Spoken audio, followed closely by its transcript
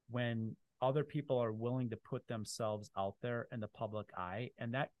when other people are willing to put themselves out there in the public eye,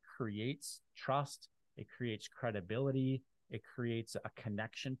 and that creates trust, it creates credibility, it creates a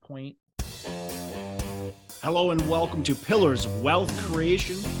connection point. Hello and welcome to Pillars of Wealth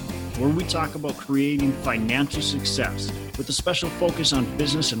Creation, where we talk about creating financial success with a special focus on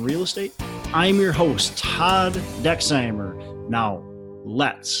business and real estate. I'm your host, Todd Dexheimer. Now,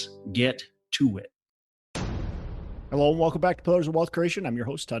 let's get to it. Hello and welcome back to Pillars of Wealth Creation. I'm your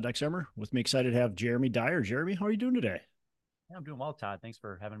host, Todd Dexheimer. With me, excited to have Jeremy Dyer. Jeremy, how are you doing today? Yeah, I'm doing well, Todd. Thanks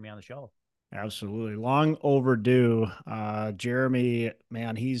for having me on the show. Absolutely. Long overdue. Jeremy,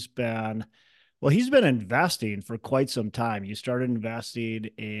 man, he's been investing for quite some time. You started investing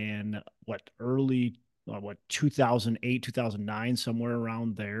in 2008, 2009, somewhere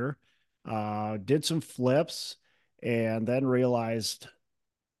around there. Did some flips and then realized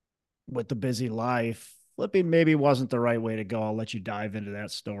with the busy life, flipping maybe wasn't the right way to go. I'll let you dive into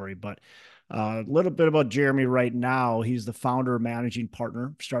that story, but a little bit about Jeremy right now. He's the founder and managing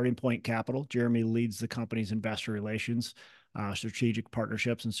partner, Starting Point Capital. Jeremy leads the company's investor relations, strategic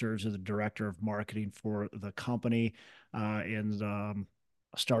partnerships, and serves as the director of marketing for the company.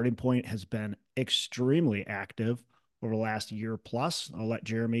 Starting Point has been extremely active over the last year plus. I'll let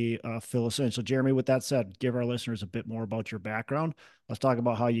Jeremy fill us in. So, Jeremy, with that said, give our listeners a bit more about your background. Let's talk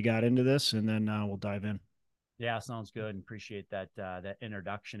about how you got into this, and then we'll dive in. Yeah, sounds good. And appreciate that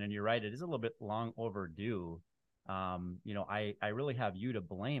introduction. And you're right, it is a little bit long overdue. I really have you to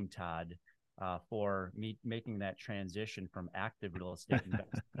blame, Todd, for me making that transition from active real estate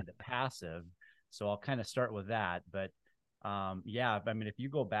investing into passive. So I'll kind of start with that. But if you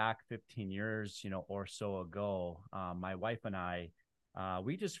go back 15 years, or so ago, my wife and I,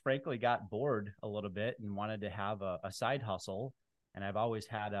 we just frankly got bored a little bit and wanted to have a side hustle. And I've always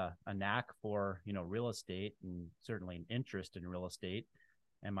had a knack for, real estate and certainly an interest in real estate.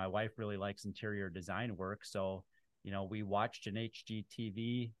 And my wife really likes interior design work. So, we watched an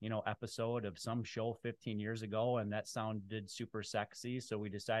HGTV, episode of some show 15 years ago, and that sounded super sexy. So we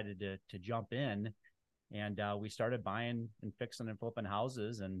decided to jump in, and we started buying and fixing and flipping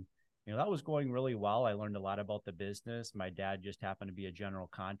houses. And, that was going really well. I learned a lot about the business. My dad just happened to be a general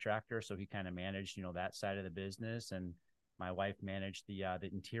contractor, so he kind of managed, that side of the business. And my wife managed the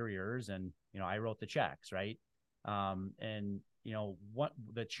interiors, and, I wrote the checks. Right. What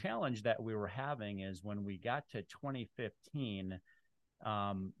the challenge that we were having is when we got to 2015,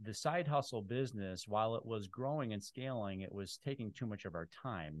 the side hustle business, while it was growing and scaling, it was taking too much of our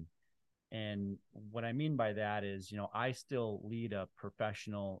time. And what I mean by that is, I still lead a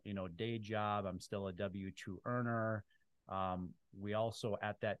professional, day job. I'm still a W-2 earner. We also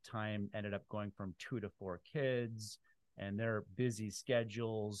at that time ended up going from 2 to 4 kids, and their busy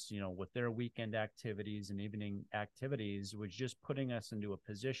schedules, with their weekend activities and evening activities, was just putting us into a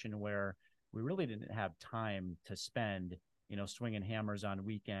position where we really didn't have time to spend, swinging hammers on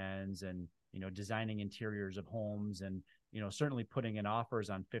weekends and, designing interiors of homes and, certainly putting in offers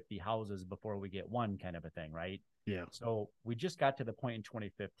on 50 houses before we get one, kind of a thing. Right. Yeah. So we just got to the point in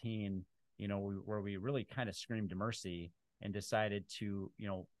 2015, where we really kind of screamed mercy and decided to,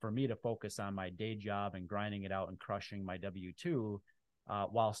 for me to focus on my day job and grinding it out and crushing my W-2,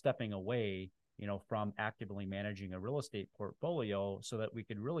 while stepping away, from actively managing a real estate portfolio, so that we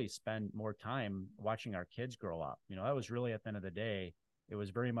could really spend more time watching our kids grow up. That was really, at the end of the day, it was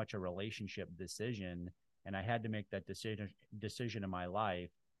very much a relationship decision. And I had to make that decision in my life,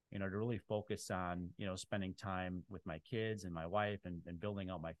 to really focus on, spending time with my kids and my wife and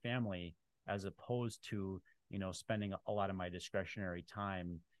building out my family, as opposed to, spending a lot of my discretionary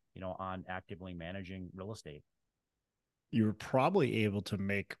time, on actively managing real estate. You were probably able to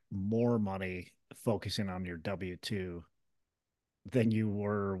make more money focusing on your W-2 than you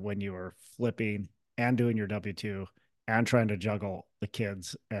were when you were flipping and doing your W-2 and trying to juggle the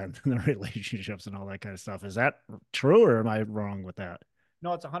kids and the relationships and all that kind of stuff. Is that true, or am I wrong with that?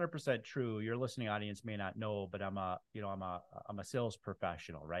 No, it's 100% true. Your listening audience may not know, but I'm a sales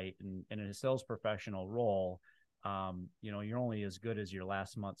professional, right? And in a sales professional role, you're only as good as your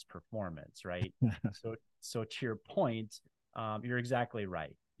last month's performance, right? So to your point, you're exactly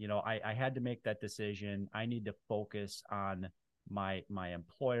right. I had to make that decision. I need to focus on my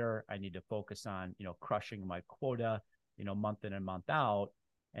employer. I need to focus on, crushing my quota, month in and month out.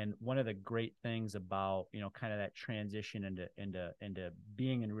 And one of the great things about, kind of that transition into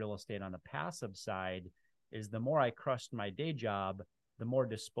being in real estate on the passive side is the more I crushed my day job, the more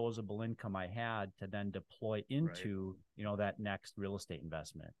disposable income I had to then deploy into, that next real estate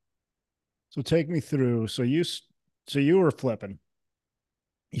investment. So take me through. So you were flipping.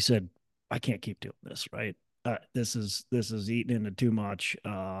 You said, I can't keep doing this, right? This is eating into too much.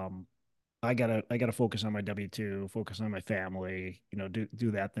 I gotta focus on my W-2, focus on my family,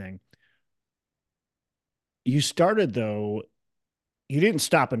 do that thing. You started though, you didn't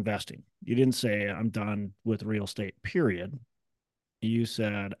stop investing. You didn't say I'm done with real estate, period. You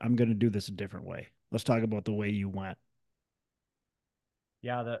said I'm going to do this a different way. Let's talk about the way you went.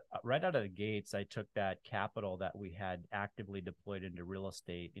 Yeah, the right out of the gates, I took that capital that we had actively deployed into real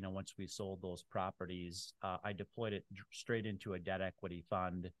estate. Once we sold those properties, I deployed it straight into a debt equity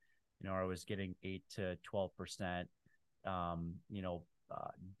fund. I was getting 8 to 12%, um, you know,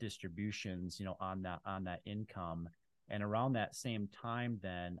 distributions, on that income. And around that same time,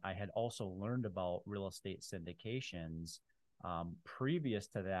 then I had also learned about real estate syndications. Previous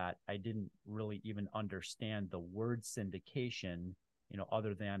to that, I didn't really even understand the word syndication,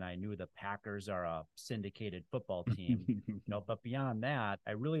 other than I knew the Packers are a syndicated football team, but beyond that,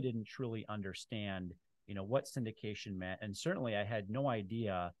 I really didn't truly understand, what syndication meant. And certainly I had no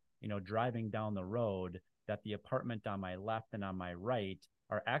idea, driving down the road, that the apartment on my left and on my right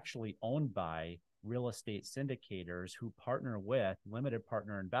are actually owned by real estate syndicators who partner with limited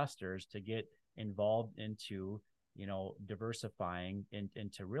partner investors to get involved into, diversifying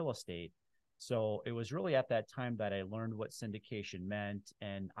into real estate. So it was really at that time that I learned what syndication meant.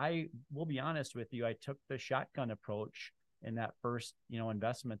 And I will be honest with you, I took the shotgun approach in that first,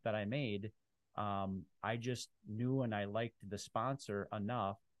 investment that I made. I just knew and I liked the sponsor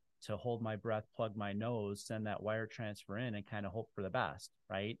enough to hold my breath, plug my nose, send that wire transfer in, and kind of hope for the best,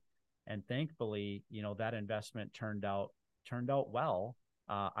 right? And thankfully, that investment turned out well.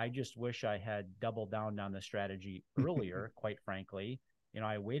 I just wish I had doubled down on the strategy earlier, quite frankly.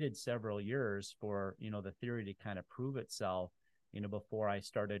 I waited several years for, the theory to kind of prove itself, before I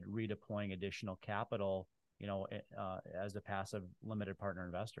started redeploying additional capital, as a passive limited partner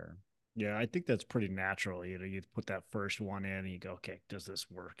investor. Yeah, I think that's pretty natural. You put that first one in and you go, okay, does this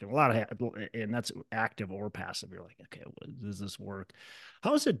work? And a lot of, and that's active or passive. You're like, okay, does this work?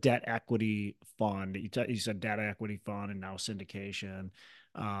 How is a debt equity fund? You said debt equity fund and now syndication.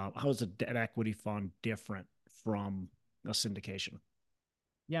 How is a debt equity fund different from a syndication?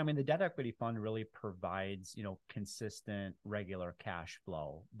 Yeah, I mean, the debt equity fund really provides, consistent, regular cash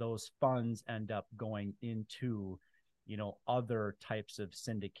flow. Those funds end up going into, other types of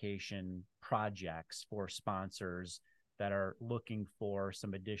syndication projects for sponsors that are looking for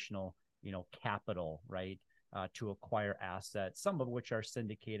some additional, capital, right? To acquire assets, some of which are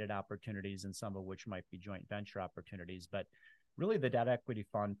syndicated opportunities and some of which might be joint venture opportunities. But really the debt equity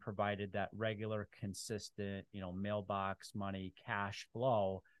fund provided that regular, consistent, mailbox money, cash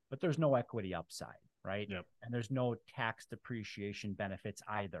flow, but there's no equity upside, right? Yep. And there's no tax depreciation benefits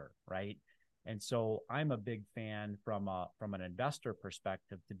either, right? And so I'm a big fan from an investor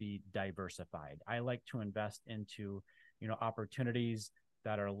perspective to be diversified. I like to invest into, opportunities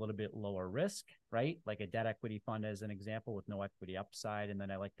that are a little bit lower risk, right? Like a debt equity fund as an example with no equity upside. And then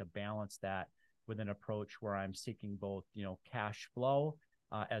I like to balance that with an approach where I'm seeking both, cash flow,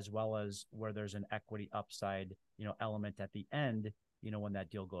 as well as where there's an equity upside, element at the end, when that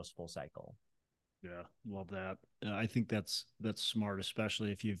deal goes full cycle. Yeah, love that. I think that's smart,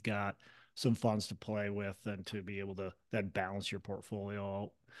 especially if you've got some funds to play with and to be able to then balance your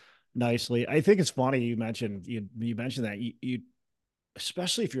portfolio nicely. I think it's funny you mentioned that you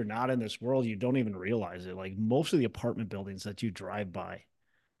especially if you're not in this world, you don't even realize it. Like most of the apartment buildings that you drive by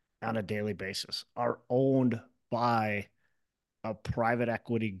on a daily basis are owned by a private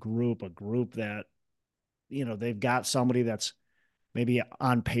equity group, a group that, they've got somebody that's maybe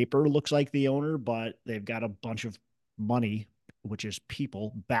on paper looks like the owner, but they've got a bunch of money, which is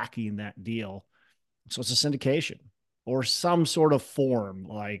people backing that deal. So it's a syndication or some sort of form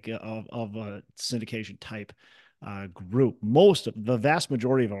like of a syndication type group. Most of the vast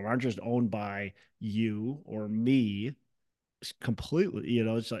majority of them aren't just owned by you or me completely.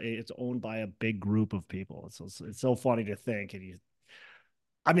 It's owned by a big group of people. It's so funny to think.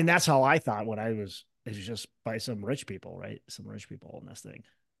 I mean, that's how I thought when it's just by some rich people, right? Some rich people own this thing.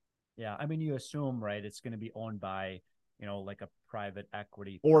 Yeah. I mean, you assume, right, it's going to be owned by, like a private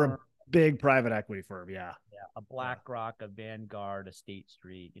equity Or a firm. big private equity firm. Yeah. Yeah, a Yeah. BlackRock, a Vanguard, a State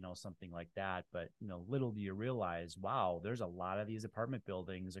Street, something like that. But little do you realize, wow, there's a lot of these apartment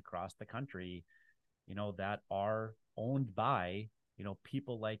buildings across the country, that are owned by,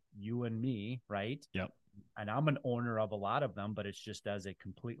 people like you and me, right? Yep. And I'm an owner of a lot of them, but it's just as a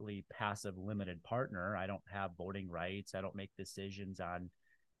completely passive limited partner. I don't have voting rights. I don't make decisions on,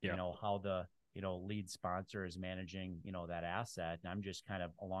 Yep. how the, lead sponsor is managing, that asset. And I'm just kind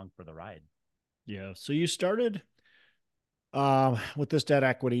of along for the ride. Yeah. So you started With this debt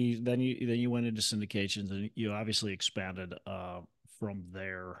equity, then you went into syndications and you obviously expanded from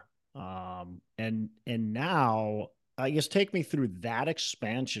there. And now I guess take me through that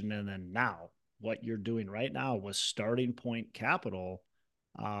expansion and then now what you're doing right now with Starting Point Capital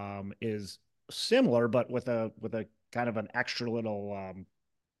is similar, but with a kind of an extra little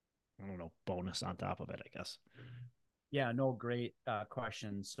I don't know, bonus on top of it, I guess. Yeah, no, great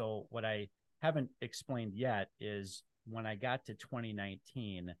question. So what I haven't explained yet is when I got to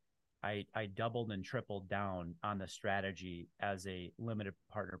 2019, I doubled and tripled down on the strategy as a limited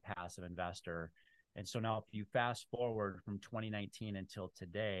partner passive investor. And so now, if you fast forward from 2019 until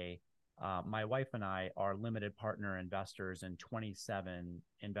today, my wife and I are limited partner investors in 27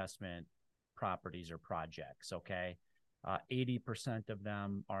 investment properties or projects. Okay. 80% of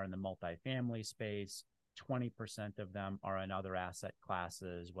them are in the multifamily space. 20% of them are in other asset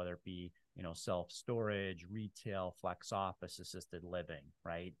classes, whether it be, self-storage, retail, flex office, assisted living,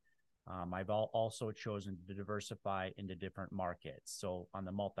 right? I've also chosen to diversify into different markets. So on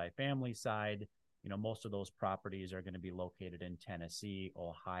the multifamily side, most of those properties are going to be located in Tennessee,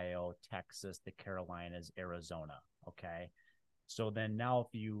 Ohio, Texas, the Carolinas, Arizona. Okay. So then now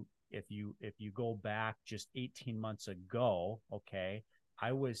if you go back just 18 months ago, okay,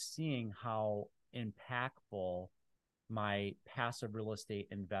 I was seeing how impactful my passive real estate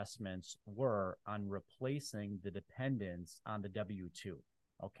investments were on replacing the dependence on the W2.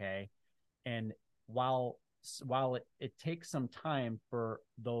 Okay. And while it takes some time for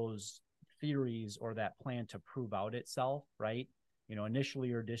those theories or that plan to prove out itself, right? Initially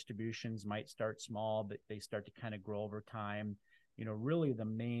your distributions might start small, but they start to kind of grow over time. Really the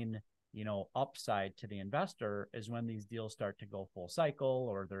main upside to the investor is when these deals start to go full cycle,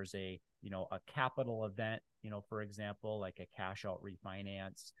 or there's a capital event, for example, like a cash out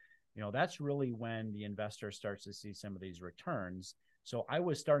refinance. That's really when the investor starts to see some of these returns. So I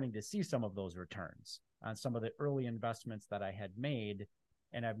was starting to see some of those returns on some of the early investments that I had made.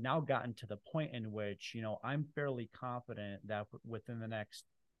 And I've now gotten to the point in which, I'm fairly confident that within the next,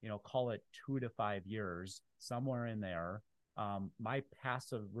 call it 2 to 5 years, somewhere in there, my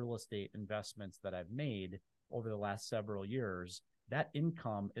passive real estate investments that I've made over the last several years, that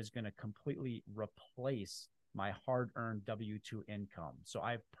income is going to completely replace my hard-earned W2 income. So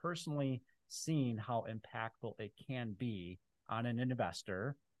I've personally seen how impactful it can be on an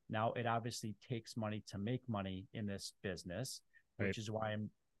investor. Now, it obviously takes money to make money in this business, Right. which is why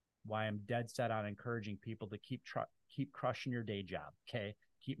I'm dead set on encouraging people to keep crushing your day job. Okay,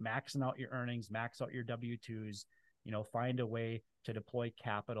 keep maxing out your earnings, max out your W2s. Find a way to deploy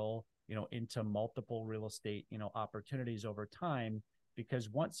capital, into multiple real estate, opportunities over time. Because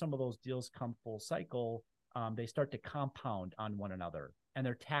once some of those deals come full cycle, they start to compound on one another, and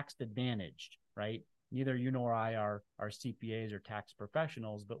they're tax advantaged, right? Neither you nor I are CPAs or tax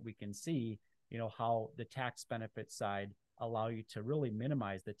professionals, but we can see, how the tax benefit side allow you to really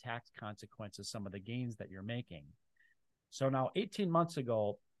minimize the tax consequences, some of the gains that you're making. So now 18 months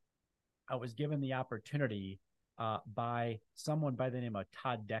ago, I was given the opportunity by someone by the name of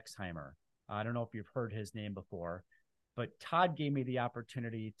Todd Dexheimer. I don't know if you've heard his name before, but Todd gave me the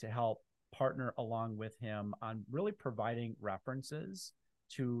opportunity to help partner along with him on really providing references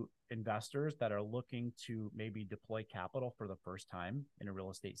to investors that are looking to maybe deploy capital for the first time in a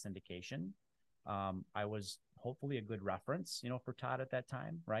real estate syndication. I was hopefully a good reference, for Todd at that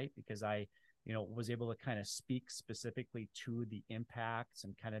time, right? Because I, was able to kind of speak specifically to the impacts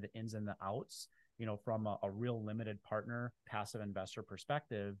and kind of the ins and the outs, from a real limited partner, passive investor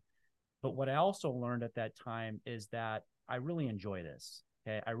perspective. But what I also learned at that time is that I really enjoy this.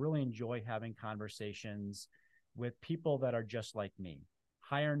 Okay. I really enjoy having conversations with people that are just like me,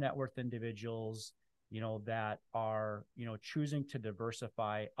 higher net worth individuals, that are, choosing to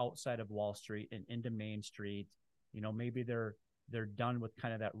diversify outside of Wall Street and into Main Street. Maybe they're done with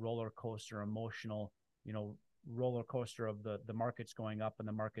kind of that roller coaster emotional, roller coaster of the markets going up and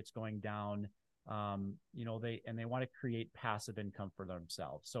the markets going down. They want to create passive income for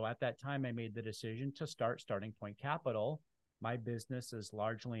themselves. So at that time, I made the decision to start Starting Point Capital. My business is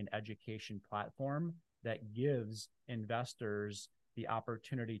largely an education platform that gives investors the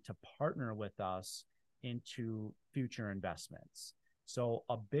opportunity to partner with us into future investments. So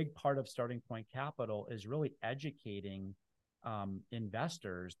a big part of Starting Point Capital is really educating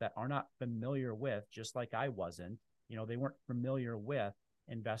investors that are not familiar with, just like I wasn't, they weren't familiar with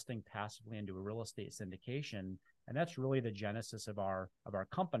investing passively into a real estate syndication. And that's really the genesis of our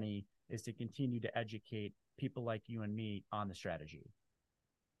company, is to continue to educate people like you and me on the strategy.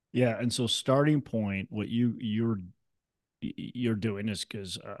 Yeah, and so Starting Point, what you're doing is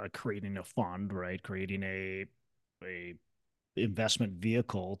because creating a fund, right? Creating a investment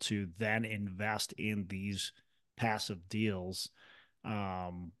vehicle to then invest in these passive deals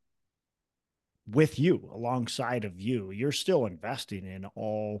um, with you, alongside of you. You're still investing in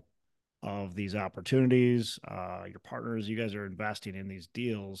all of these opportunities. Your partners, you guys are investing in these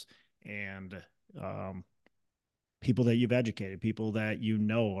deals, and um, people that you've educated, people that you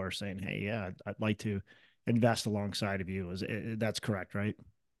know are saying, "Hey, yeah, I'd like to invest alongside of you." That's correct, right?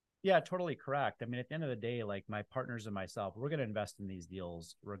 Yeah, totally correct. I mean, at the end of the day, like my partners and myself, we're going to invest in these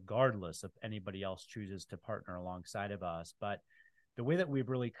deals regardless if anybody else chooses to partner alongside of us. But the way that we've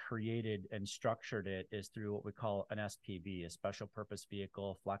really created and structured it is through what we call an SPV, a special purpose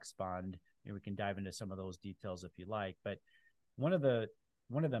vehicle, flex fund. And we can dive into some of those details if you like. But one of the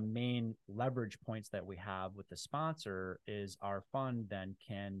one of the main leverage points that we have with the sponsor is our fund then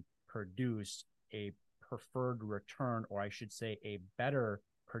can produce a preferred return, or I should say a better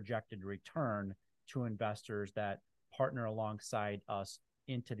projected return to investors that partner alongside us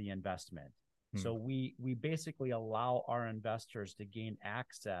into the investment. Hmm. So we basically allow our investors to gain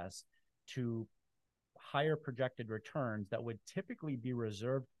access to higher projected returns that would typically be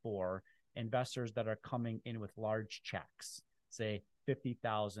reserved for investors that are coming in with large checks, say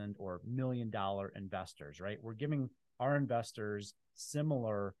 50,000 or $1 million investors, right? We're giving our investors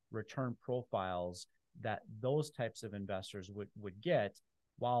similar return profiles that those types of investors would get,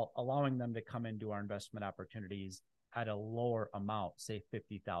 while allowing them to come into our investment opportunities at a lower amount, say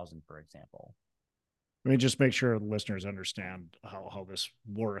 50,000, for example. Let me just make sure listeners understand how this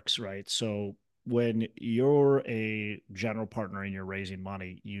works, right? So when you're a general partner and you're raising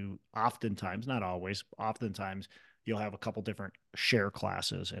money, you oftentimes, not always, oftentimes you'll have a couple different share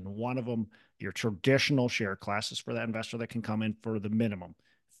classes. And one of them, your traditional share classes for that investor that can come in for the minimum,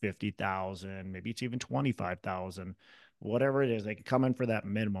 50,000, maybe it's even 25,000, whatever it is, they can come in for that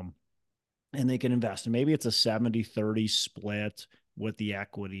minimum and they can invest. And maybe it's a 70-30 split with the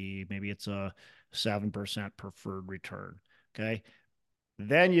equity. Maybe it's a 7% preferred return. Okay.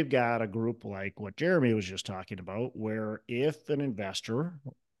 Then you've got a group like what Jeremy was just talking about, where if an investor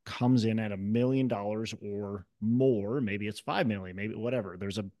comes in at $1 million or more, maybe it's 5 million, maybe whatever.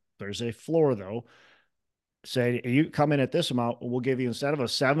 There's a floor though. Say you come in at this amount, we'll give you, instead of a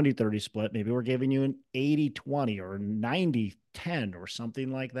 70-30 split, maybe we're giving you an 80-20 or 90-10 or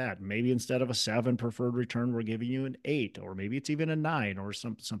something like that. Maybe instead of a 7 preferred return, we're giving you an 8, or maybe it's even a 9 or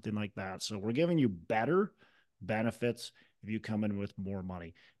something like that. So we're giving you better benefits if you come in with more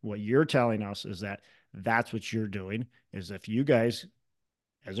money. What you're telling us is that that's what you're doing, is if you guys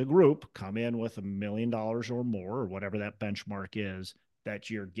as a group come in with $1 million or more, or whatever that benchmark is,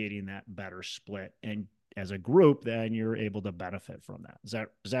 that you're getting that better split. And as a group, then you're able to benefit from that. Is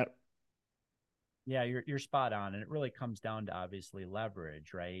that Yeah, you're spot on. And it really comes down to obviously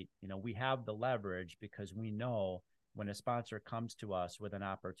leverage, right? We have the leverage because we know when a sponsor comes to us with an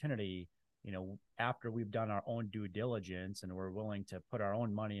opportunity, after we've done our own due diligence and we're willing to put our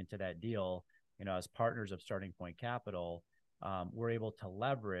own money into that deal, as partners of Starting Point Capital, we're able to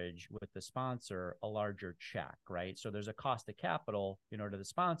leverage with the sponsor a larger check, right? So there's a cost of capital, to the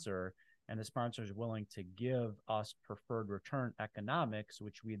sponsor, and the sponsor is willing to give us preferred return economics,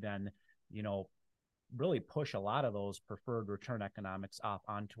 which we then, you know, really push a lot of those preferred return economics off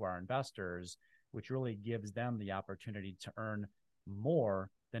onto our investors, which really gives them the opportunity to earn more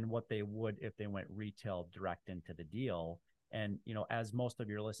than what they would if they went retail direct into the deal. And, as most of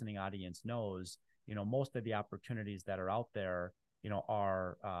your listening audience knows, most of the opportunities that are out there,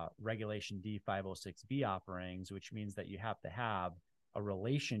 are Regulation D 506B offerings, which means that you have to have a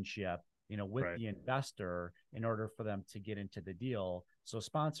relationship with right? the investor in order for them to get into the deal. So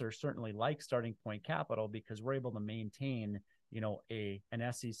sponsors certainly like Starting Point Capital because we're able to maintain,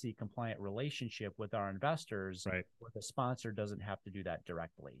 an SEC compliant relationship with our investors, Right. where the sponsor doesn't have to do that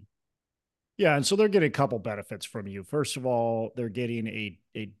directly. Yeah, and so they're getting a couple benefits from you. First of all, they're getting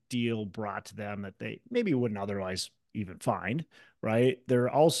a deal brought to them that they maybe wouldn't otherwise even find, right? They're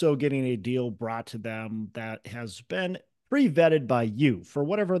also getting a deal brought to them that has been pre-vetted by you for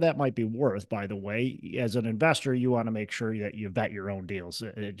whatever that might be worth. By the way, as an investor, you want to make sure that you vet your own deals.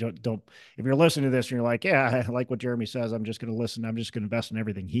 Don't if you're listening to this and you're like, yeah, I like what Jeremy says, I'm just going to listen. I'm just going to invest in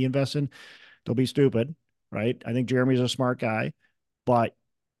everything he invests in. Don't be stupid, right? I think Jeremy's a smart guy, but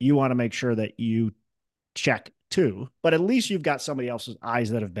you want to make sure that you check too. But at least you've got somebody else's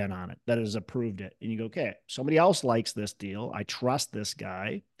eyes that have been on it, that has approved it. And you go, okay, somebody else likes this deal. I trust this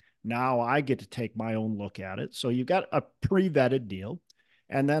guy. Now I get to take my own look at it. So you've got a pre vetted deal.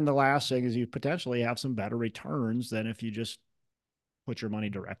 And then the last thing is you potentially have some better returns than if you just put your money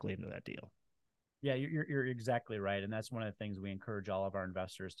directly into that deal. Yeah, you're exactly right. And that's one of the things we encourage all of our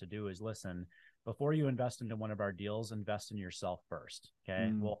investors to do is listen, before you invest into one of our deals, invest in yourself first.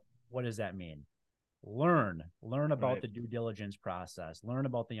 Okay. Mm, Well, what does that mean? Learn about right, the due diligence process, learn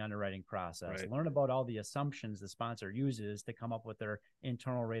about the underwriting process, right. learn about all the assumptions the sponsor uses to come up with their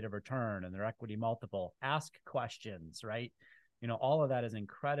internal rate of return and their equity multiple. Ask questions, right? All of that is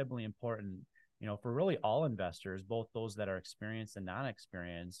incredibly important, for really all investors, both those that are experienced and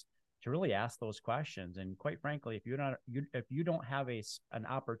non-experienced, to really ask those questions. And quite frankly, if you don't have an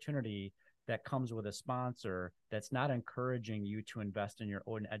opportunity that comes with a sponsor that's not encouraging you to invest in your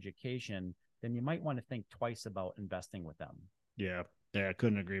own education, then you might want to think twice about investing with them. Yeah. Yeah, I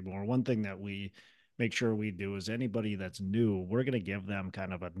couldn't agree more. One thing that we make sure we do is anybody that's new, we're going to give them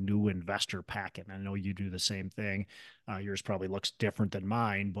kind of a new investor packet. I know you do the same thing. Yours probably looks different than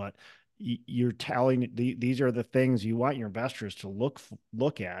mine, but you're telling these are the things you want your investors to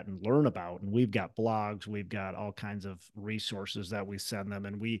look at and learn about. And we've got blogs, we've got all kinds of resources that we send them,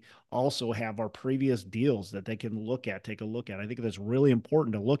 and we also have our previous deals that they can look at, take a look at. I think that's really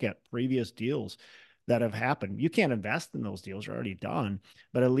important to look at previous deals that have happened. You can't invest in those deals, are already done,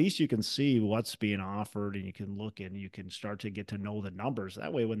 but at least you can see what's being offered and you can look and you can start to get to know the numbers.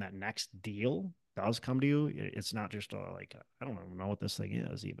 That way, when that next deal does come to you, it's not just like, I don't even know what this thing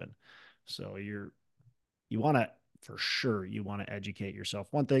is even. So you want to, for sure, you want to educate yourself.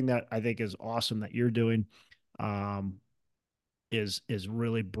 One thing that I think is awesome that you're doing, um, is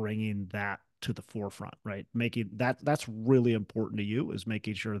really bringing that to the forefront, right? Making that's really important to you, is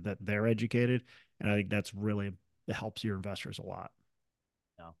making sure that they're educated. And I think that's really, it helps your investors a lot.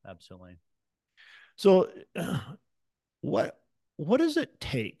 No, absolutely. So what what does it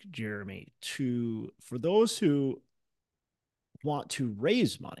take, Jeremy, to for those who want to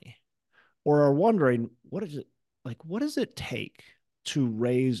raise money or are wondering what does it take to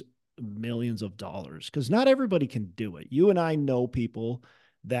raise millions of dollars? Because not everybody can do it. You and I know people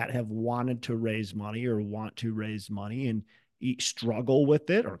that have wanted to raise money or want to raise money and struggle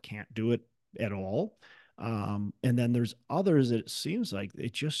with it or can't do it at all. And then there's others that it seems like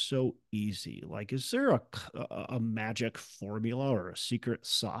it's just so easy. Like, is there a magic formula or a secret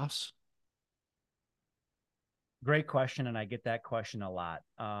sauce? Great question, and I get that question a lot.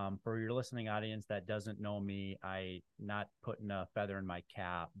 For your listening audience that doesn't know me, I not putting a feather in my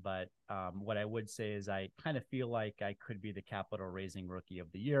cap, but what I would say is I kind of feel like I could be the capital raising rookie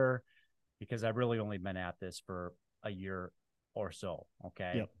of the year because I've really only been at this for a year or so.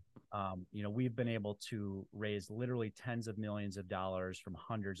 Okay. Yep. We've been able to raise literally tens of millions of dollars from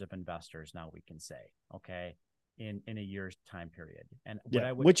hundreds of investors now, we can say, okay, in a year's time period. And what Yeah,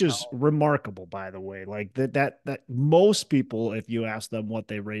 I would which is tell remarkable, by the way. Like that most people, if you ask them what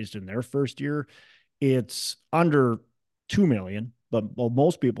they raised in their first year, it's under 2 million. But well,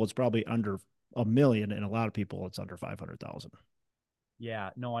 most people it's probably under a million, and a lot of people it's under 500,000.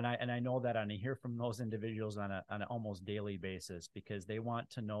 Yeah, no, and I know that, and I hear from those individuals on an almost daily basis because they want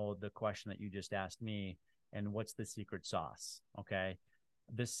to know the question that you just asked me, and what's the secret sauce? Okay.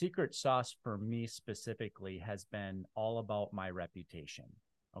 The secret sauce for me specifically has been all about my reputation.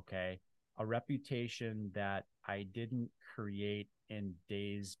 Okay. A reputation that I didn't create in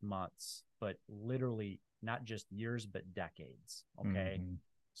days, months, but literally not just years, but decades. Okay. Mm-hmm.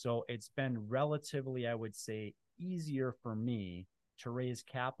 So it's been relatively, I would say, easier for me to raise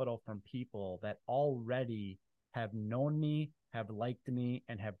capital from people that already have known me, have liked me,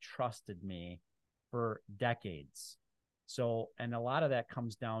 and have trusted me for decades. So, and a lot of that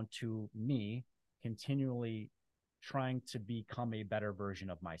comes down to me continually trying to become a better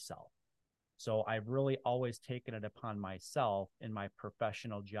version of myself. So I've really always taken it upon myself in my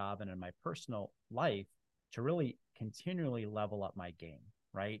professional job and in my personal life to really continually level up my game,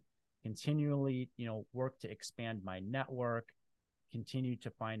 right? Continually, work to expand my network, continue to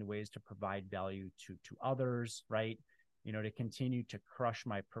find ways to provide value to others, right? To continue to crush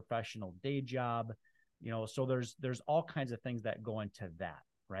my professional day job. So there's all kinds of things that go into that,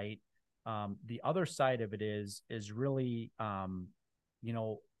 right? The other side of it is really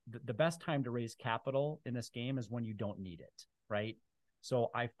the best time to raise capital in this game is when you don't need it, right?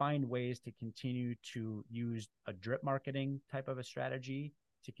 So I find ways to continue to use a drip marketing type of a strategy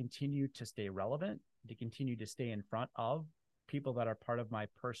to continue to stay relevant, to continue to stay in front of people that are part of my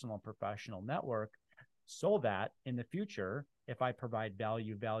personal and professional network, so that in the future, if I provide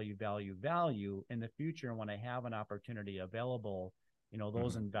value in the future, when I have an opportunity available,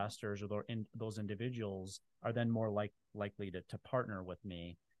 those Mm-hmm. investors or those individuals are then more likely to partner with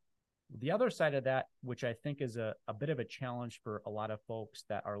me. The other side of that, which I think is a bit of a challenge for a lot of folks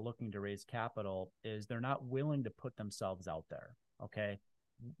that are looking to raise capital, is they're not willing to put themselves out there. Okay.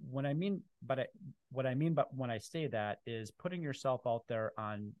 when I mean, what I mean, but when I say that is putting yourself out there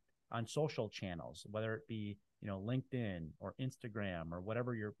on social channels, whether it be, LinkedIn or Instagram or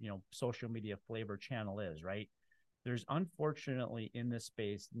whatever your, social media flavor channel is, right? There's unfortunately in this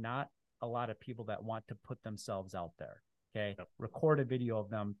space, not a lot of people that want to put themselves out there. Okay. Yep. Record a video of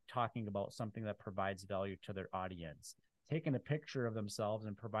them talking about something that provides value to their audience, taking a picture of themselves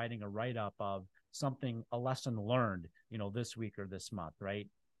and providing a write up of something, a lesson learned, this week or this month. Right.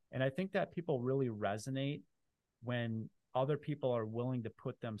 And I think that people really resonate when other people are willing to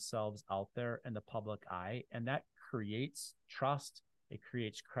put themselves out there in the public eye, and that creates trust. It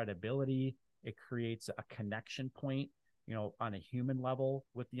creates credibility. It creates a connection point, on a human level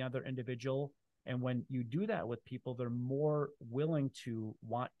with the other individual. And when you do that with people, they're more willing to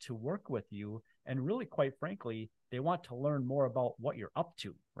want to work with you. And really, quite frankly, they want to learn more about what you're up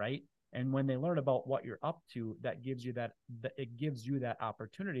to, right? And when they learn about what you're up to, that gives you it gives you that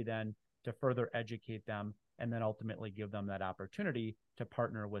opportunity then to further educate them, and then ultimately give them that opportunity to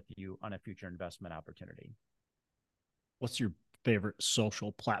partner with you on a future investment opportunity. What's your favorite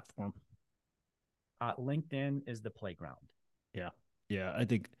social platform? LinkedIn is the playground. Yeah. Yeah. I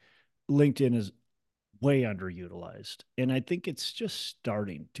think LinkedIn is way underutilized. And I think it's just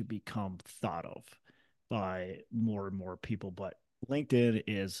starting to become thought of by more and more people. But LinkedIn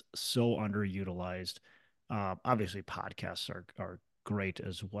is so underutilized. Obviously, podcasts are great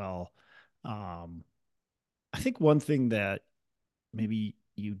as well. Um, I think one thing that maybe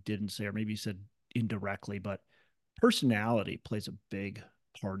you didn't say, or maybe you said indirectly, but personality plays a big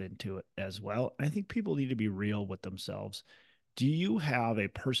part into it as well. I think people need to be real with themselves. Do you have a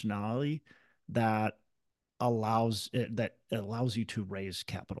personality that allows you to raise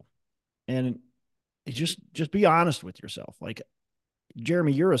capital? And just be honest with yourself. Like,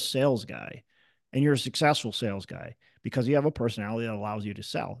 Jeremy, you're a sales guy and you're a successful sales guy because you have a personality that allows you to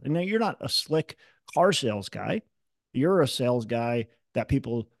sell. And now you're not a slick car sales guy. You're a sales guy that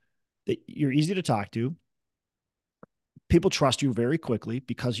you're easy to talk to. People trust you very quickly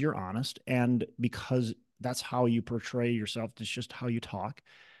because you're honest and because that's how you portray yourself. It's just how you talk.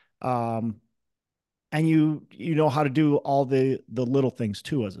 Um, and you know how to do all the little things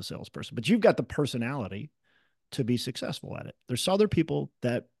too as a salesperson, but you've got the personality to be successful at it. There's other people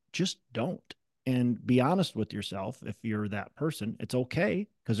that just don't. And be honest with yourself. If you're that person, it's okay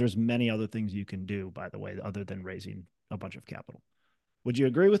because there's many other things you can do, by the way, other than raising a bunch of capital. Would you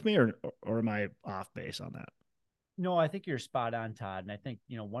agree with me, or am I off base on that? No, I think you're spot on, Todd. And I think,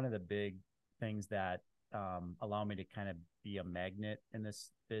 one of the big things that allow me to kind of be a magnet in this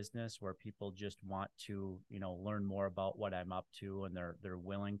business where people just want to, learn more about what I'm up to, and they're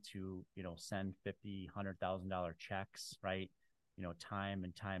willing to, send $50,000, $100,000 checks, right? Time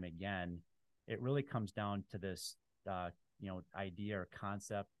and time again. It really comes down to this, idea or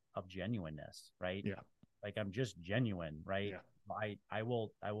concept of genuineness, right? Yeah. Like, I'm just genuine, right? Yeah. I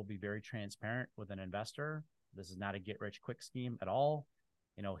will be very transparent with an investor. This is not a get rich quick scheme at all.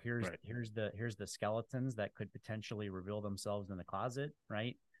 Here's Right. here's the skeletons that could potentially reveal themselves in the closet,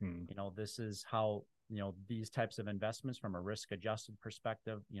 right? Hmm. This is how, these types of investments from a risk adjusted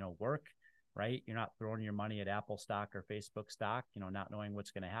perspective, work, right? You're not throwing your money at Apple stock or Facebook stock, not knowing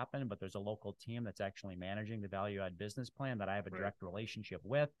what's going to happen, but there's a local team that's actually managing the value add business plan that I have a Right. direct relationship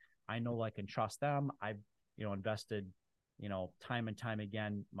with. I know I can trust them. I've, invested, time and time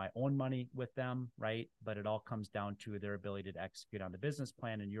again, my own money with them, right? But it all comes down to their ability to execute on the business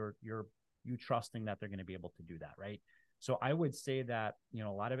plan, and you trusting that they're going to be able to do that, right? So I would say that, a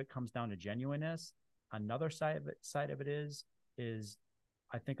lot of it comes down to genuineness. Another side of it is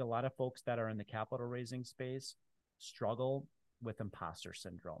I think a lot of folks that are in the capital raising space struggle with imposter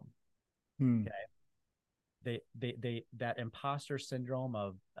syndrome. Hmm. Okay. They that imposter syndrome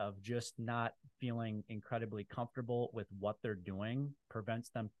of just not feeling incredibly comfortable with what they're doing prevents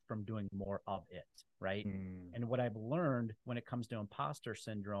them from doing more of it, right? Hmm. And what I've learned when it comes to imposter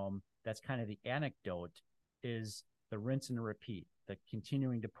syndrome, that's kind of the anecdote, is the rinse and repeat, the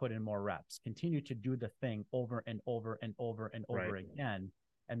continuing to put in more reps, continue to do the thing over and over and over and Right. over again.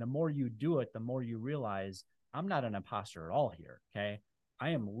 And the more you do it, the more you realize I'm not an imposter at all here. Okay. I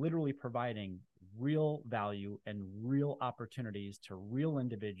am literally providing real value and real opportunities to real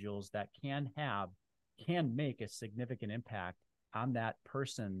individuals that can make a significant impact on that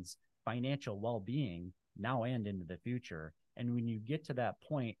person's financial well-being now and into the future. And when you get to that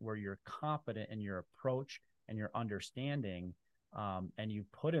point where you're confident in your approach and your understanding, and you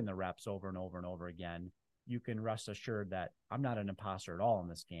put in the reps over and over and over again, you can rest assured that I'm not an imposter at all in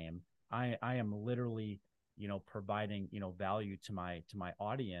this game. I am literally, providing, value to my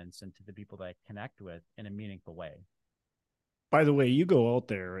audience and to the people that I connect with in a meaningful way. By the way, you go out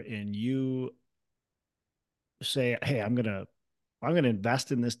there and you say, "Hey, I'm gonna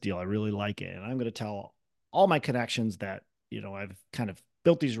invest in this deal. I really like it, and I'm gonna tell all my connections that I've kind of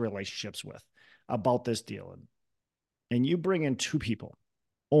built these relationships with about this deal." And you bring in two people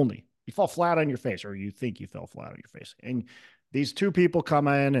only. You fall flat on your face, or you think you fell flat on your face, and these two people come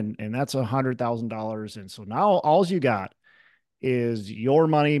in, and that's $100,000, and so now all you got is your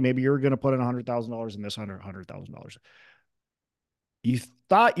money. Maybe you're going to put in $100,000 in this $100,000. You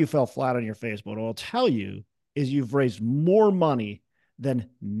thought you fell flat on your face, but what I'll tell you is you've raised more money than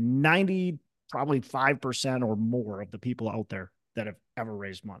 90, probably 5% or more of the people out there that have ever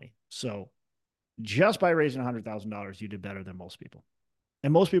raised money. So just by raising $100,000, you did better than most people.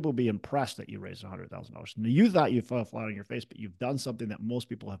 And most people will be impressed that you raised $100,000. You thought you fell flat on your face, but you've done something that most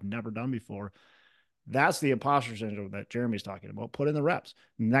people have never done before. That's the imposter syndrome that Jeremy's talking about. Put in the reps.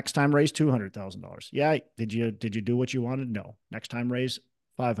 Next time, raise $200,000. Yeah, did you do what you wanted? No. Next time, raise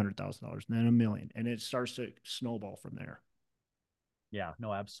 $500,000, then $1 million, and it starts to snowball from there. Yeah,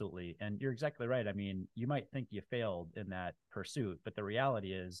 no, absolutely. And you're exactly right. I mean, you might think you failed in that pursuit, but the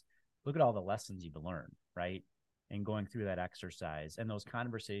reality is, look at all the lessons you've learned, right? And going through that exercise and those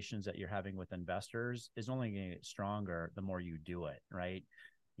conversations that you're having with investors is only going to get stronger the more you do it, right?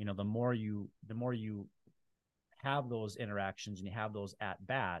 The more you have those interactions and you have those at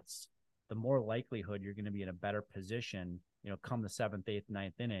bats, the more likelihood you're going to be in a better position, come the seventh, eighth,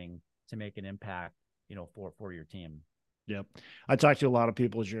 ninth inning to make an impact, for your team. Yep. I talk to a lot of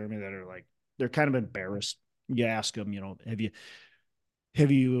people, Jeremy, that are like, they're kind of embarrassed. You ask them,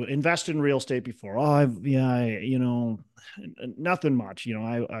 have you invested in real estate before? Oh, nothing much.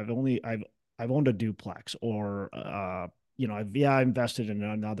 I've owned a duplex, or I invested in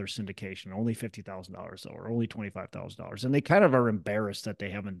another syndication, only $50,000 or only $25,000. And they kind of are embarrassed that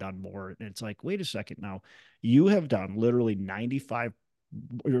they haven't done more. And it's like, wait a second now, you have done literally 95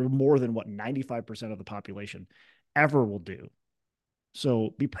 or more than what 95% of the population ever will do.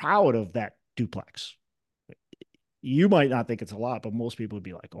 So be proud of that duplex. You might not think it's a lot, but most people would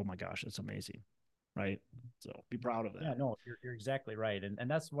be like, oh my gosh, it's amazing. Right. So be proud of Yeah, that. no, you're exactly right.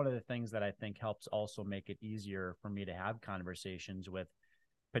 And that's one of the things that I think helps also make it easier for me to have conversations with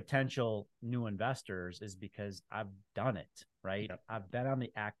potential new investors is because I've done it, right? Yep. I've been on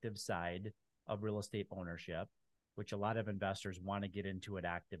the active side of real estate ownership, which a lot of investors want to get into it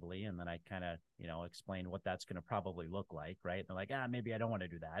actively. And then I kind of, explain what that's going to probably look like, right? And they're like, maybe I don't want to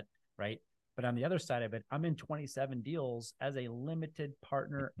do that, right? But on the other side of it, I'm in 27 deals as a limited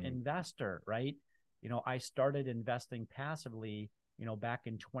partner Mm-hmm. investor, right? I started investing passively, back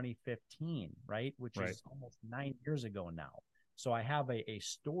in 2015, right? Which Right. is almost 9 years ago now. So I have a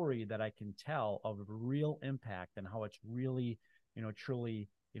story that I can tell of real impact and how it's really, truly,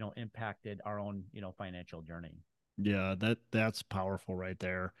 impacted our own, financial journey. Yeah, that's powerful right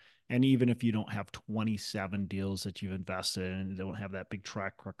there. And even if you don't have 27 deals that you've invested in and don't have that big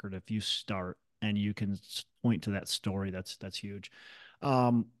track record, if you start and you can point to that story, that's huge.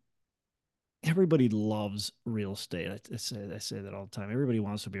 Um, Everybody loves real estate. I say that all the time. Everybody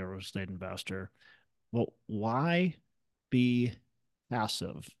wants to be a real estate investor. Well, why be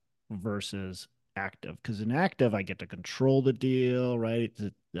passive versus active? Because in active, I get to control the deal, right?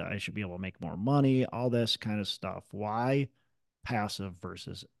 I should be able to make more money, all this kind of stuff. Why passive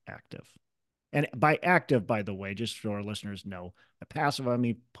versus active? And by active, by the way, just so our listeners know, by passive, I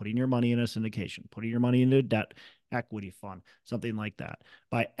mean putting your money in a syndication, putting your money into a debt equity fund, something like that.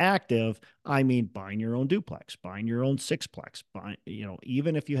 By active, I mean buying your own duplex, buying your own sixplex,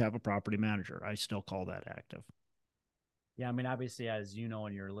 even if you have a property manager, I still call that active. Yeah, I mean, obviously, as you know,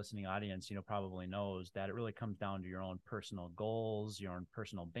 and your listening audience, probably knows that it really comes down to your own personal goals, your own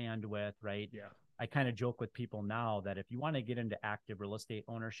personal bandwidth, right? Yeah. I kind of joke with people now that if you want to get into active real estate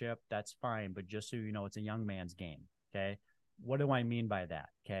ownership, that's fine. But just so you know, it's a young man's game. Okay. What do I mean by that?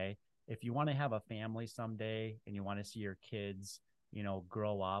 Okay. If you want to have a family someday and you want to see your kids,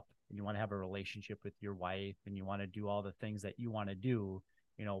 grow up and you want to have a relationship with your wife and you want to do all the things that you want to do,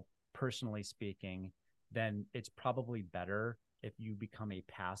 personally speaking, then it's probably better if you become a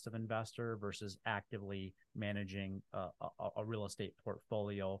passive investor versus actively managing a real estate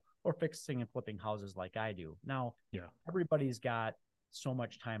portfolio or fixing and flipping houses like I do. Now, Yeah. everybody's got so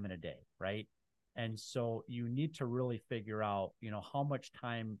much time in a day, right? And so you need to really figure out, how much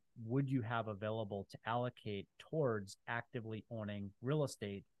time would you have available to allocate towards actively owning real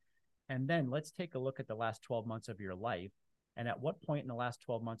estate. And then let's take a look at the last 12 months of your life. And at what point in the last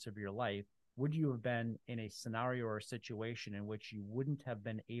 12 months of your life would you have been in a scenario or a situation in which you wouldn't have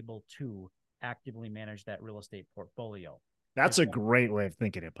been able to actively manage that real estate portfolio? That's Because a great way of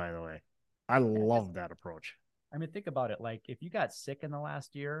thinking it, by the way. I yeah, love that approach. I mean, think about it. Like if you got sick in the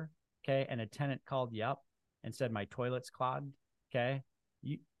last year, okay, and a tenant called you up and said my toilet's clogged, okay,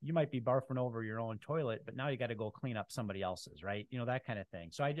 you might be barfing over your own toilet, but now you got to go clean up somebody else's, right? You know, that kind of thing.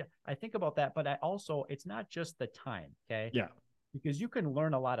 So I think about that, but I also it's not just the time, okay? Yeah. Because you can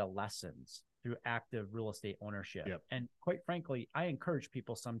learn a lot of lessons through active real estate ownership. Yep. And quite frankly, I encourage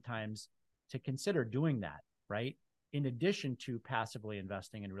people sometimes to consider doing that, right? In addition to passively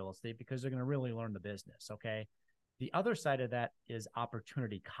investing in real estate, because they're going to really learn the business. Okay. The other side of that is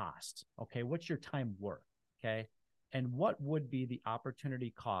opportunity cost. Okay. What's your time worth? Okay. And what would be the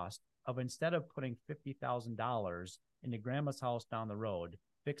opportunity cost of instead of putting $50,000 into grandma's house down the road,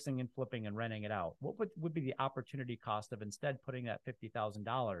 fixing and flipping and renting it out, what would be the opportunity cost of instead putting that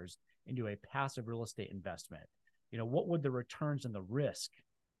 $50,000 into a passive real estate investment? You know, what would the returns and the risk,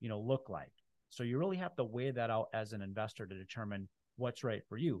 you know, look like? So you really have to weigh that out as an investor to determine what's right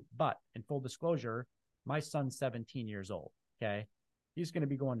for you. But in full disclosure, my son's 17 years old. Okay. He's going to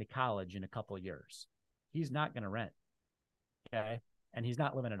be going to college in a couple of years. He's not going to rent. Okay. And he's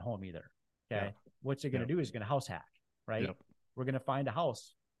not living at home either. Okay. Yep. What's he going to do? He's going to house hack, right? Yep. We're going to find a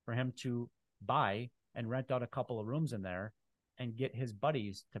house for him to buy and rent out a couple of rooms in there and get his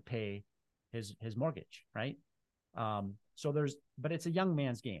buddies to pay his mortgage, right? So but it's a young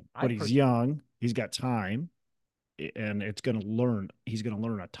man's game. But he's young. He's got time, and it's going to learn. He's going to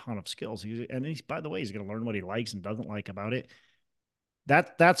learn a ton of skills. By the way, he's going to learn what he likes and doesn't like about it.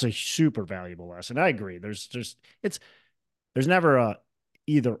 That's a super valuable lesson. I agree. There's never a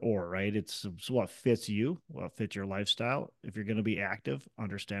either or, right? It's what fits you, what fits your lifestyle. If you're going to be active,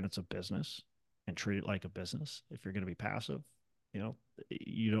 understand it's a business and treat it like a business. If you're going to be passive,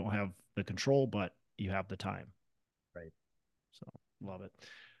 you don't have the control, but you have the time. Right. So love it.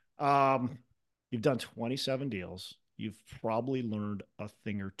 You've done 27 deals. You've probably learned a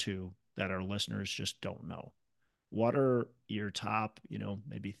thing or two that our listeners just don't know. What are your top,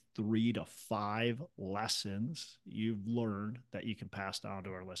 maybe 3 to 5 lessons you've learned that you can pass down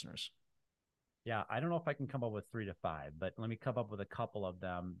to our listeners? Yeah, I don't know if I can come up with 3 to 5, but let me come up with a couple of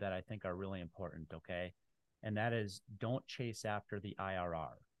them that I think are really important. Okay. And that is don't chase after the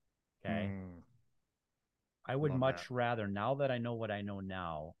IRR. Okay. I would much rather, now that I know what I know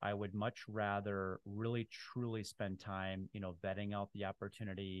now, I would much rather really truly spend time, vetting out the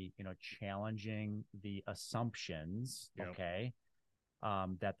opportunity, challenging the assumptions, Yep. okay,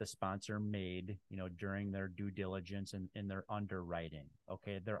 that the sponsor made, during their due diligence and in their underwriting.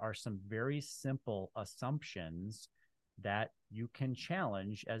 Okay. There are some very simple assumptions that you can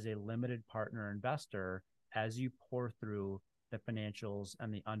challenge as a limited partner investor as you pour through the financials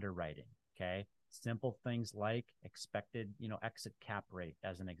and the underwriting. Okay. Simple things like expected, exit cap rate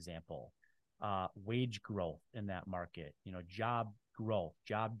as an example, wage growth in that market, job growth,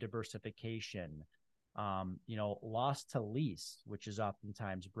 job diversification, loss to lease, which is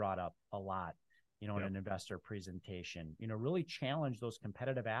oftentimes brought up a lot, in an investor presentation, really challenge those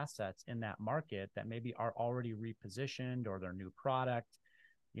competitive assets in that market that maybe are already repositioned or their new product.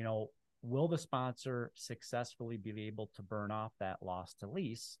 Will the sponsor successfully be able to burn off that loss to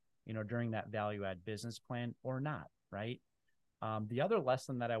lease, during that value add business plan or not, right? The other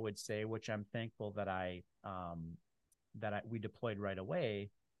lesson that I would say, which I'm thankful that we deployed right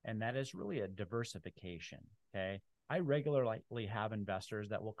away, and that is really a diversification. Okay. I regularly have investors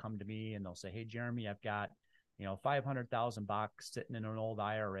that will come to me and they'll say, hey, Jeremy, I've got, $500,000 sitting in an old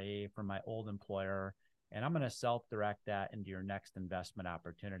IRA from my old employer, and I'm going to self-direct that into your next investment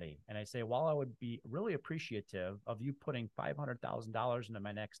opportunity. And I say, while I would be really appreciative of you putting $500,000 into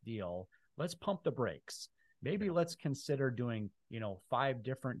my next deal, let's pump the brakes. Maybe let's consider doing, 5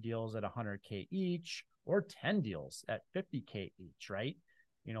 different deals at $100K each, or 10 deals at $50K each, right?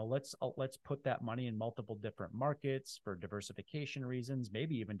 Let's put that money in multiple different markets for diversification reasons,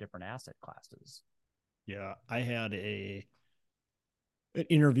 maybe even different asset classes. Yeah, I had an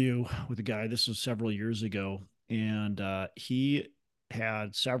interview with a guy. This was several years ago, and he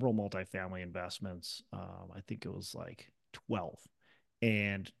had several multifamily investments. I think it was like 12,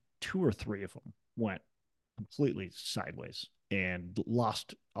 and 2 or 3 of them went completely sideways and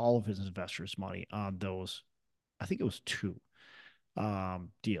lost all of his investors' money on those. I think it was 2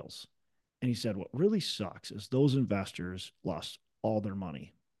 deals. And he said, what really sucks is those investors lost all their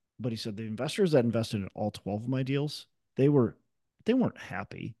money. But he said the investors that invested in all 12 of my deals, they weren't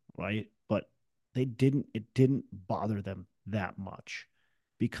happy, right? But it didn't bother them that much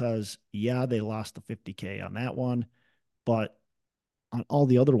because they lost the 50K on that one, but on all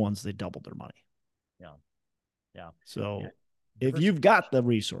the other ones, they doubled their money. Yeah. Yeah. So if you've got the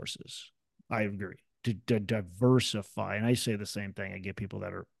resources, I agree to diversify. And I say the same thing. I get people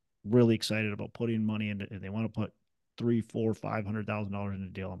that are really excited about putting money into, they want to put three, four, $500,000 in a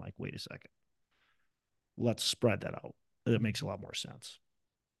deal. I'm like, wait a second, let's spread that out. It makes a lot more sense.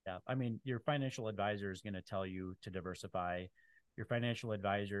 Yeah. I mean, your financial advisor is going to tell you to diversify. Your financial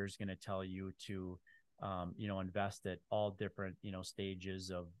advisor is going to tell you to, invest at all different,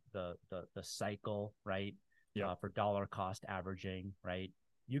 stages of the cycle, right? Yep. For dollar cost averaging, right?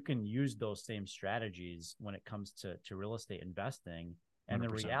 You can use those same strategies when it comes to real estate investing. And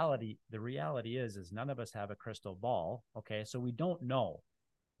 100%. the reality is none of us have a crystal ball. Okay. So we don't know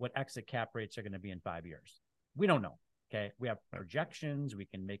what exit cap rates are going to be in 5 years. We don't know. Okay. We have projections. We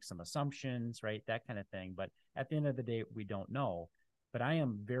can make some assumptions, right? That kind of thing. But at the end of the day, we don't know. But I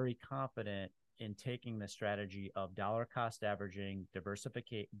am very confident in taking the strategy of dollar cost averaging,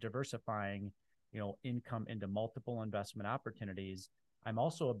 diversifying, income into multiple investment opportunities. I'm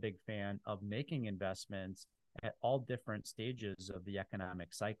also a big fan of making investments at all different stages of the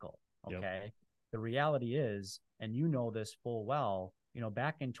economic cycle. Yep. Okay. The reality is, and you know this full well,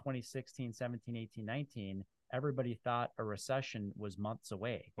 back in 2016, 17, 18, 19, everybody thought a recession was months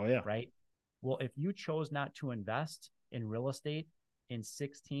away, Oh yeah. right? Well, if you chose not to invest in real estate in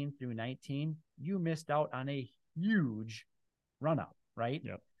 16 through 19, you missed out on a huge run up, right?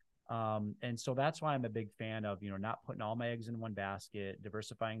 Yep. And so that's why I'm a big fan of, not putting all my eggs in one basket,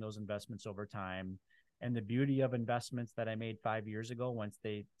 diversifying those investments over time. And the beauty of investments that I made 5 years ago, once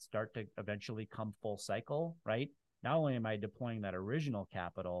they start to eventually come full cycle, right? Not only am I deploying that original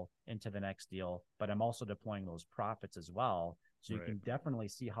capital into the next deal, but I'm also deploying those profits as well. So you Right. can definitely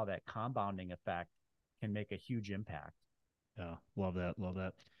see how that compounding effect can make a huge impact. Yeah. Love that. Love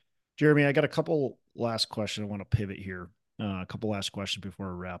that. Jeremy, I got a couple last questions. I want to pivot here. A couple last questions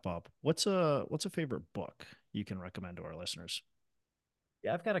before we wrap up. What's a favorite book you can recommend to our listeners?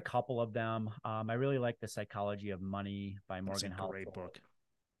 Yeah, I've got a couple of them. I really like The Psychology of Money by That's a Morgan great Housel. book.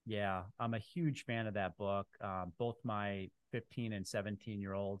 Yeah, I'm a huge fan of that book. Both my 15 and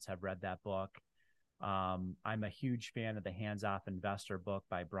 17-year-olds have read that book. I'm a huge fan of the Hands Off Investor book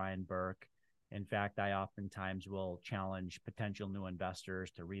by Brian Burke. In fact, I oftentimes will challenge potential new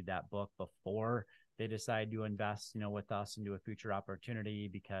investors to read that book before they decide to invest, with us into a future opportunity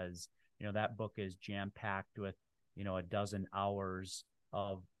because, that book is jam packed with, a dozen hours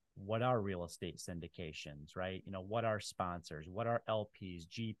of what are real estate syndications, right? What are sponsors, what are LPs,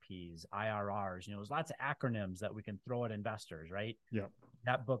 GPs, IRRs, there's lots of acronyms that we can throw at investors, right? Yeah.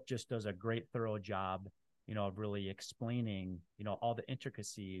 That book just does a great thorough job, of really explaining, all the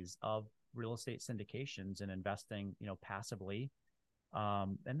intricacies of real estate syndications and investing, passively.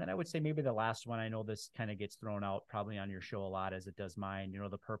 And then I would say maybe the last one, I know this kind of gets thrown out probably on your show a lot as it does mine,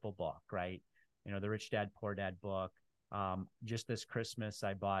 the Purple Book, right? The Rich Dad, Poor Dad book. Just this Christmas,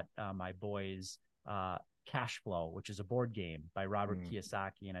 I bought my boys Cash Flow, which is a board game by Robert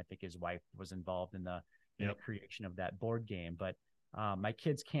Kiyosaki. And I think his wife was involved in the creation of that board game. But my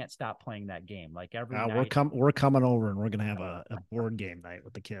kids can't stop playing that game. Like every night, We're coming over and we're gonna have a board game night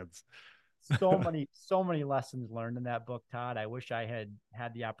with the kids. so many lessons learned in that book, Todd. I wish I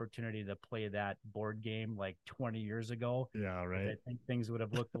had the opportunity to play that board game like 20 years ago. Yeah, right. I think things would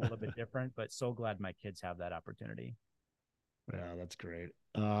have looked a little bit different, but so glad my kids have that opportunity. Yeah, that's great.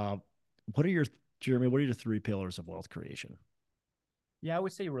 What are your Jeremy? What are your three pillars of wealth creation? Yeah, I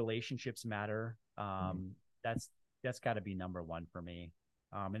would say relationships matter. Mhm. That's got to be number one for me.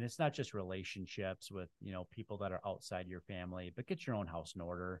 And it's not just relationships with, people that are outside your family, but get your own house in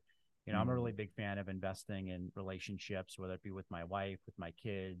order. I'm a really big fan of investing in relationships, whether it be with my wife, with my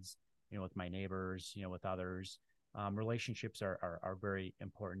kids, with my neighbors, with others. Relationships are very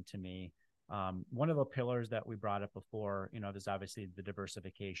important to me. One of the pillars that we brought up before, there's obviously the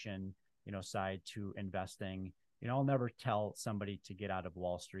diversification, side to investing. I'll never tell somebody to get out of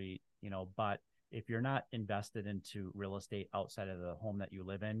Wall Street, but if you're not invested into real estate outside of the home that you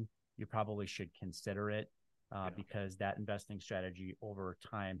live in, you probably should consider it because that investing strategy over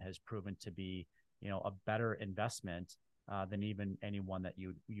time has proven to be, a better investment than even any one that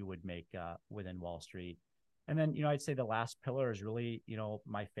you would make within Wall Street. And then, I'd say the last pillar is really,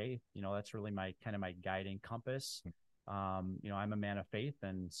 my faith. That's really my kind of my guiding compass. I'm a man of faith,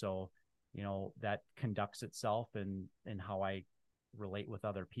 and so that conducts itself in how I relate with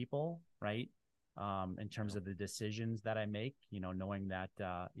other people, right? In terms of the decisions that I make, knowing that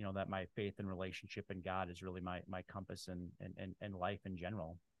that my faith and relationship in God is really my compass and life in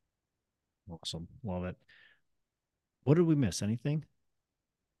general. Awesome. Love it. What did we miss? Anything?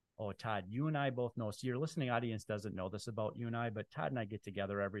 Oh, Todd, you and I both know. So your listening audience doesn't know this about you and I, but Todd and I get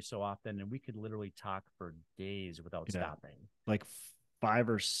together every so often, and we could literally talk for days without Yeah. stopping. Like 5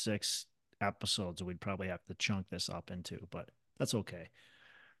 or 6 episodes we'd probably have to chunk this up into, but that's okay.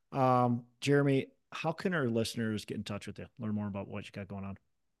 Jeremy, how can our listeners get in touch with you, learn more about what you got going on?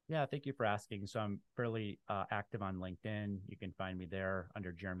 Yeah, thank you for asking. So I'm fairly active on LinkedIn. You can find me there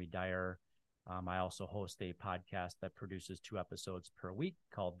under Jeremy Dyer. I also host a podcast that produces 2 episodes per week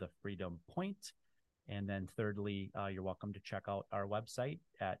called The Freedom Point. And then thirdly, you're welcome to check out our website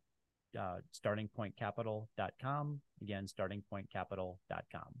at startingpointcapital.com. Again,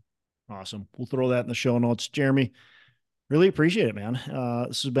 startingpointcapital.com. Awesome. We'll throw that in the show notes. Jeremy, really appreciate it, man.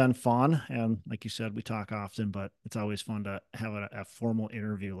 This has been fun. And like you said, we talk often, but it's always fun to have a formal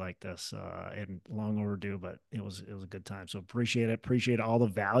interview like this, and long overdue, but it was a good time. So appreciate it. Appreciate all the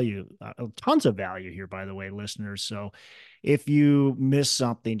value, tons of value here, by the way, listeners. So if you miss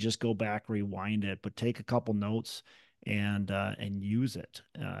something, just go back, rewind it, but take a couple notes and use it.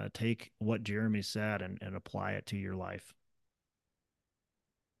 Take what Jeremy said and apply it to your life.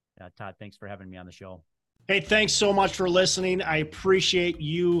 Todd, thanks for having me on the show. Hey, thanks so much for listening. I appreciate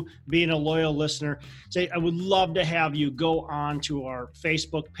you being a loyal listener. I would love to have you go on to our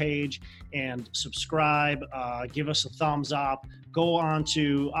Facebook page and subscribe, give us a thumbs up, go on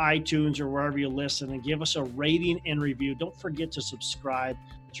to iTunes or wherever you listen and give us a rating and review. Don't forget to subscribe.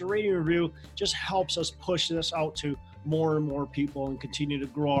 Your rating and review just helps us push this out to more and more people and continue to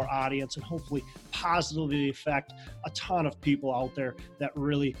grow our audience and hopefully positively affect a ton of people out there that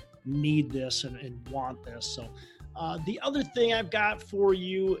really need this and want this. So the other thing I've got for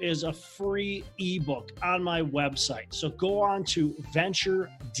you is a free ebook on my website. So go on to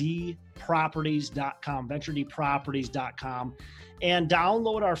venturedproperties.com, and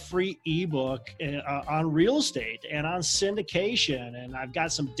download our free ebook on real estate and on syndication. And I've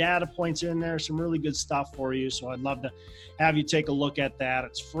got some data points in there, some really good stuff for you. So I'd love to have you take a look at that.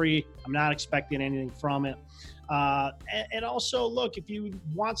 It's free. I'm not expecting anything from it. And also, look, if you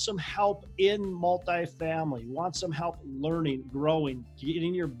want some help in multifamily, want some help learning, growing,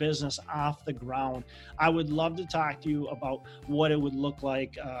 getting your business off the ground, I would love to talk to you about what it would look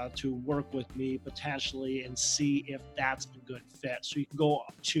like to work with me potentially and see if that's a good fit. So you can go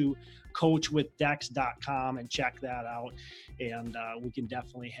to coachwithdex.com and check that out, and we can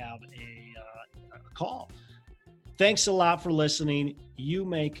definitely have a call. Thanks a lot for listening. You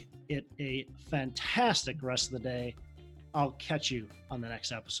make it a fantastic rest of the day. I'll catch you on the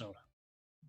next episode.